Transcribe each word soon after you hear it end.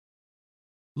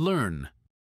Learn.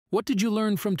 What did you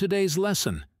learn from today's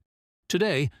lesson?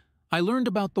 Today, I learned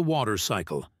about the water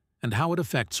cycle and how it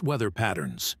affects weather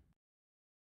patterns.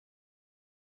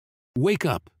 Wake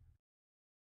up.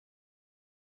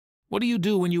 What do you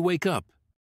do when you wake up?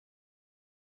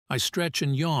 I stretch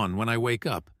and yawn when I wake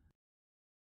up.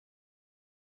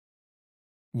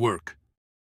 Work.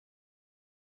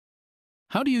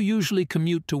 How do you usually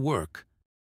commute to work?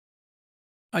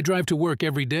 I drive to work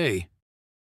every day.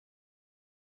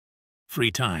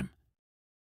 Free time.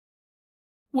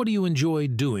 What do you enjoy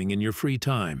doing in your free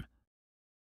time?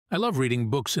 I love reading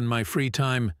books in my free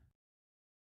time.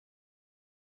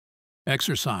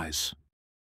 Exercise.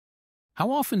 How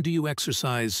often do you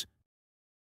exercise?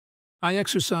 I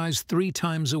exercise 3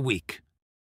 times a week.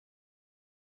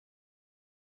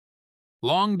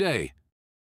 Long day.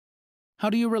 How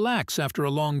do you relax after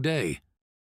a long day?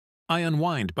 I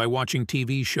unwind by watching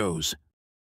TV shows.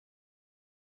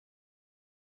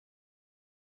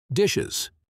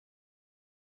 Dishes.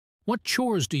 What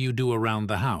chores do you do around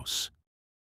the house?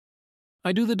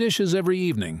 I do the dishes every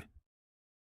evening.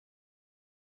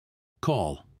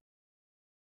 Call.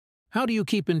 How do you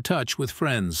keep in touch with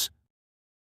friends?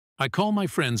 I call my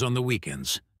friends on the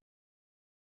weekends.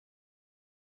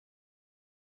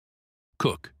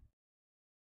 Cook.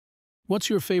 What's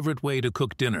your favorite way to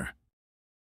cook dinner?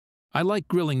 I like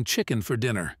grilling chicken for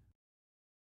dinner.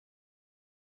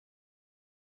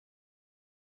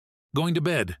 Going to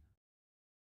bed.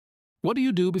 What do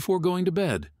you do before going to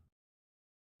bed?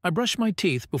 I brush my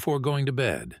teeth before going to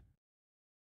bed.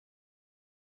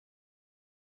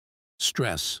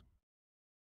 Stress.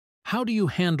 How do you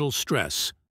handle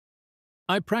stress?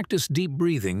 I practice deep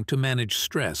breathing to manage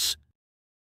stress.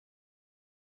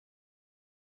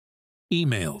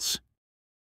 Emails.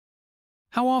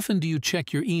 How often do you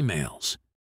check your emails?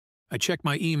 I check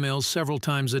my emails several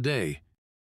times a day.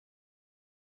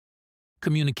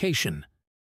 Communication.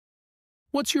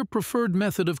 What's your preferred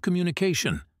method of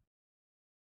communication?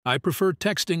 I prefer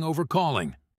texting over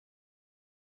calling.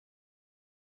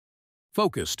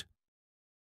 Focused.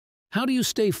 How do you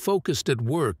stay focused at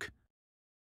work?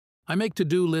 I make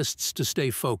to-do lists to stay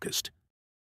focused.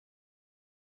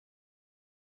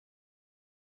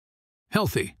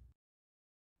 Healthy.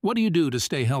 What do you do to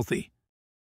stay healthy?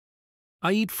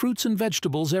 I eat fruits and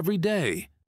vegetables every day.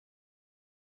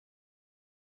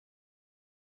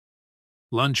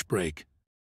 Lunch break.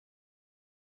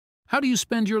 How do you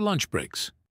spend your lunch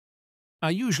breaks? I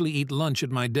usually eat lunch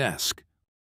at my desk.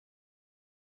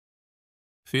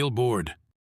 Feel bored.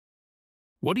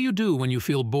 What do you do when you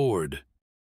feel bored?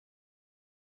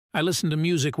 I listen to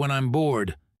music when I'm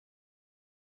bored.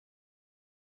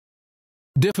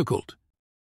 Difficult.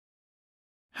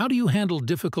 How do you handle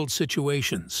difficult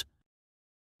situations?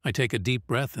 I take a deep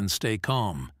breath and stay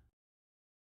calm.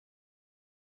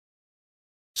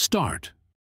 Start.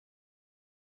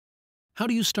 How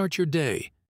do you start your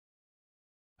day?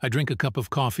 I drink a cup of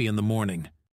coffee in the morning.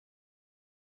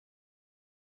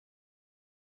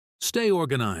 Stay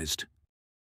organized.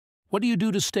 What do you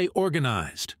do to stay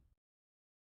organized?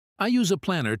 I use a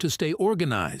planner to stay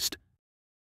organized.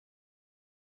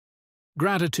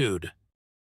 Gratitude.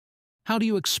 How do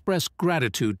you express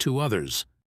gratitude to others?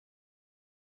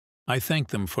 I thank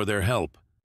them for their help.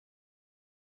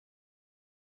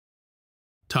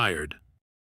 Tired.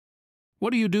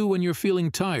 What do you do when you're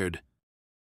feeling tired?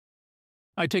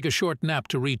 I take a short nap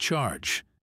to recharge.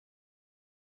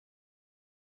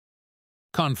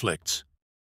 Conflicts.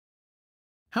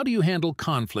 How do you handle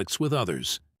conflicts with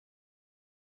others?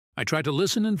 I try to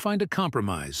listen and find a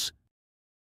compromise.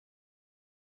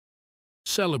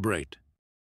 Celebrate.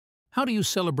 How do you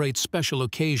celebrate special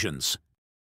occasions?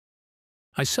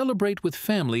 I celebrate with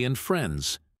family and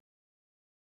friends.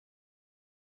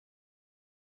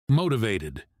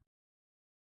 Motivated.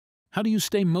 How do you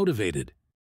stay motivated?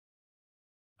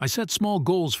 I set small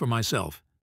goals for myself.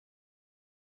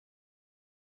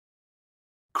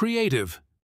 Creative.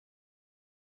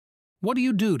 What do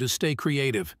you do to stay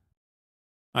creative?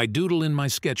 I doodle in my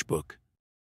sketchbook.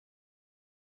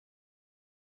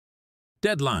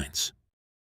 Deadlines.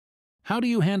 How do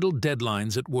you handle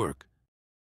deadlines at work?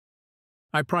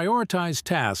 I prioritize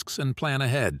tasks and plan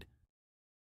ahead.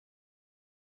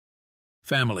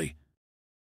 Family.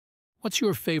 What's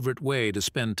your favorite way to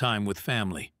spend time with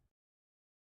family?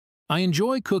 I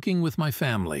enjoy cooking with my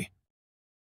family.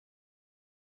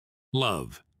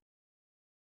 Love.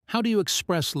 How do you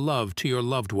express love to your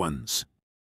loved ones?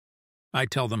 I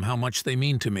tell them how much they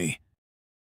mean to me.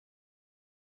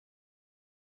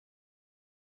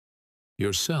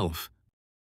 Yourself.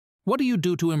 What do you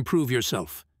do to improve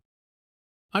yourself?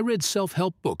 I read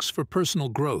self-help books for personal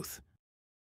growth.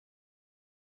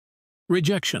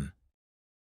 Rejection.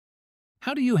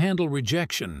 How do you handle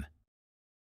rejection?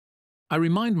 I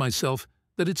remind myself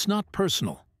that it's not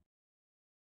personal.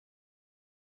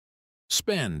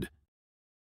 Spend.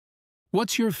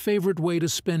 What's your favorite way to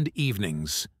spend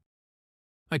evenings?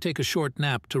 I take a short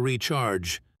nap to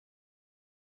recharge.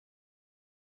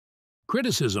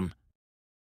 Criticism.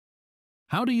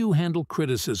 How do you handle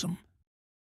criticism?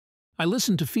 I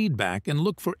listen to feedback and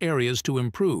look for areas to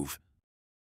improve.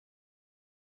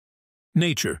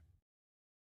 Nature.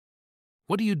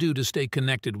 What do you do to stay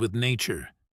connected with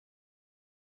nature?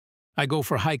 I go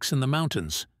for hikes in the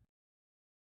mountains.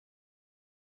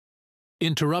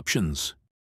 Interruptions.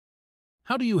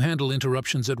 How do you handle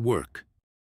interruptions at work?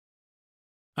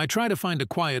 I try to find a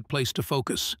quiet place to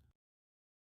focus.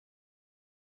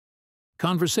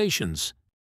 Conversations.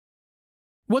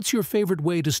 What's your favorite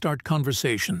way to start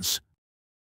conversations?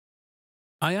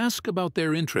 I ask about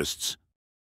their interests.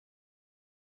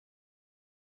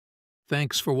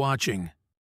 Thanks for watching.